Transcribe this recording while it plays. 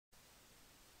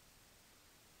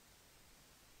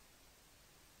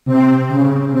Yeah.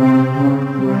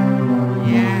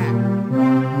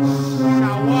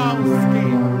 Shawowski.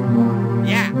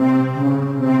 Yeah.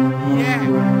 Yeah.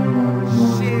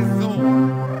 Shizzle.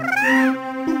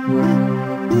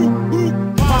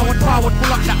 Forward,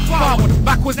 pull up that forward.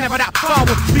 Backwards, never that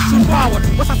forward. Big shoot forward.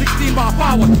 What's a 16 bar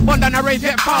forward? One down the rave,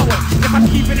 get forward. If I'm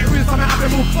keeping it real, somehow I have to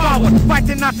move forward.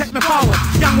 Fighting, now take me forward.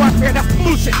 Young warfare, that's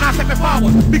bullshit, now take me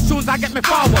forward. Big shoes, I get me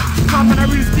forward. Come and I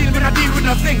real steal when I deal with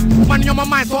nothing. Money on my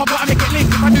mind, so I gotta make it link.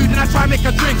 If I do, then I try and make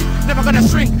a drink. Never gonna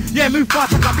shrink. Yeah, move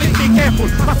fast, like a blink, be careful.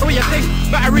 That's the way you think,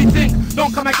 better rethink.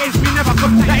 Don't come against me, never,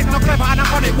 cause that is not clever and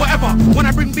I'm on it, whatever. When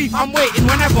I bring beef, I'm waiting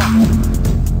whenever.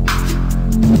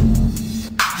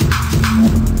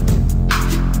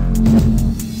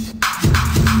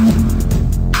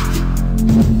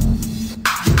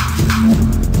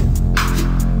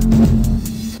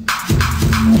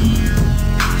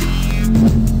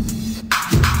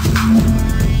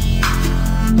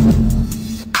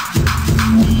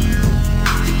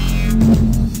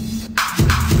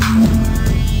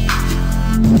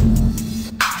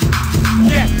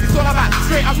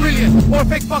 All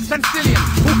fake box and stillion.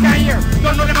 Who can hear?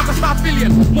 Don't know them I can start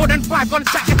billion. More than 5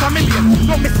 gunshot get a million.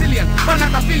 No million, burn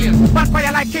like a billion.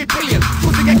 Bonfire like K billion.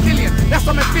 Pussy get killian, that's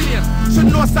on my billion. Should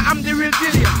know so I'm the real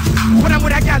billion. When I'm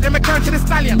with a gal, then return to the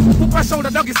stallion. Hoop her shoulder,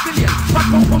 dog is stillion.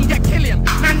 Back boom get killian.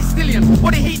 Man is stillion.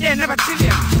 What the heat there, never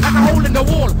chillian. Like a hole in the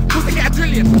wall, pussy get a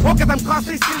trillion. Walk as I'm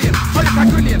constantly stillion. All like a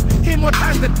grillion. Came more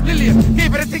times than Lillian.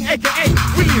 Gave it a thing, aka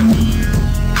William.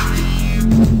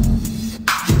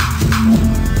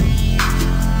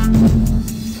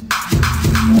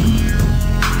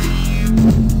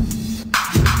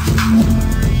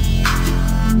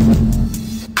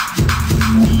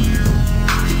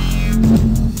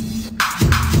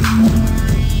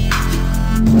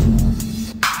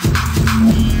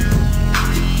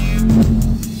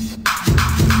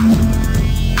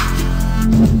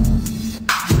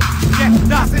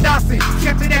 Darcy,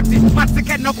 kept it empty. Man sick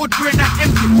head, no good brain that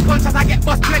empty. Gunshots I get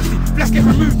bust plenty. Flesh get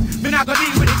removed, me now go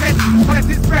deal with it gently.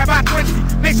 Politics spray about 20.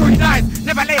 Make sure he dies.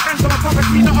 Never lay hands on my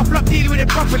property. Not a flop, deal with it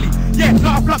properly. Yeah,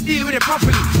 not a flop, deal with it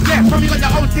properly. Yeah, from you got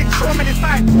your own thing, show me the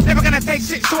sign. Never gonna take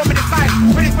shit, show me the sign.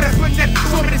 Ready for the swing then,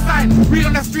 show me the sign. Real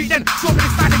on the street then, show me the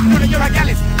sign. If you know that you're a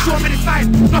gallus, show me the sign.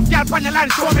 Enough gal on your line,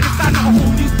 show me the sign. Not a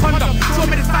fool, use condom, show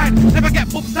me the sign. Never get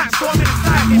booked that, show me the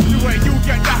sign. If you were, you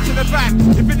get that to the van.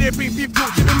 If it ain't beef, talk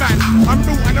to the man. I'm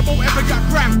new and I won't ever get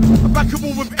gram. I'm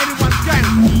backable with anyone's gang.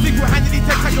 Single-handedly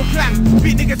take out your clan.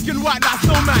 Beat niggas skin white like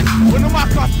snowman. When I'm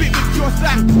out, I spit with pure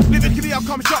slang. Lyrically, I'll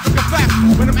come sharp like a bang.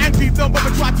 When I'm angry, don't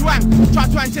bother try to hang. Try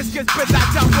to hang, just get spread like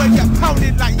jam. Boy, get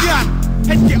pounded like yam.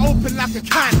 Head get open like a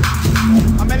can.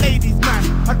 I'm a ladies man.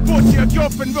 I'd bought you a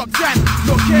girlfriend Roxanne.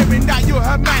 Not caring that you're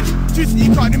her man. Juicy,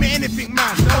 you can't do me anything,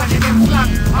 man. No one in them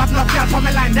slang. I've not gal on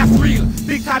my line, that's real.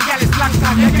 Big time gal is slang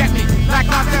time, you get me? Like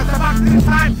I said, the back to the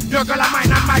time. Your girl of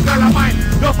mine and my girl of mine.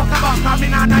 Don't fuck about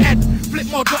coming on the head. Flip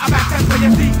more to about 10 for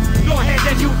your see. Go ahead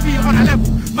then you feel on a level.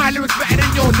 My lyrics better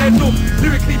than yours, they know.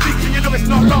 Lyrically big and you know it's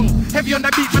not long. Heavy on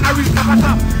the beat when I reach up and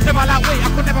up. Never like wait, I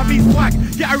could never be swag.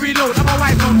 Get a reload,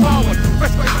 otherwise on forward.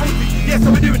 Fresh got his own thing, yeah so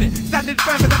we're doing it. Standing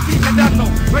firm as a team, you don't know.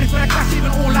 Ready for the clash,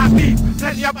 even all like beef.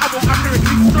 Plenty of ammo, I'm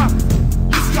lyrically struck.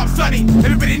 Listen up, sonny,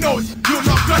 everybody knows you're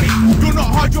not gunny. You're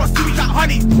not hard, you're sweet like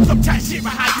honey. Stop chatting shit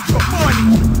about how you got money.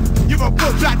 You're a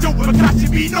broke black joke with a clash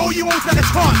of no, you won't stand a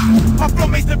chance. My flow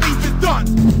makes the beef is done.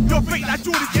 You're fake like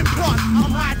Jordan's implant.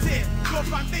 I'm high tier, your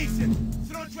foundation.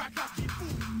 So don't try to catch me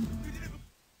fool.